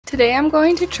Today I'm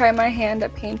going to try my hand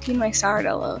at painting my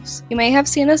sourdough loaves. You may have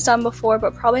seen this done before,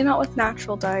 but probably not with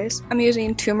natural dyes. I'm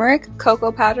using turmeric,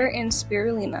 cocoa powder, and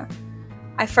spirulina.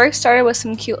 I first started with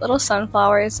some cute little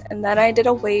sunflowers, and then I did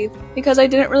a wave because I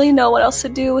didn't really know what else to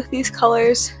do with these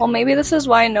colors. Well, maybe this is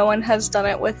why no one has done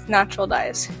it with natural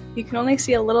dyes. You can only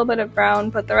see a little bit of brown,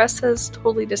 but the rest has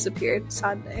totally disappeared,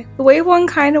 sad day. The wave one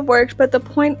kind of worked, but the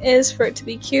point is for it to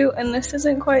be cute, and this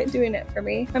isn't quite doing it for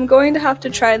me. I'm going to have to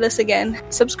try this again.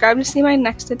 Subscribe to see my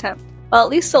next attempt. Well, at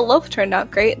least the loaf turned out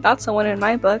great, that's a win in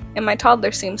my book, and my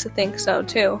toddler seems to think so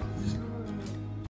too.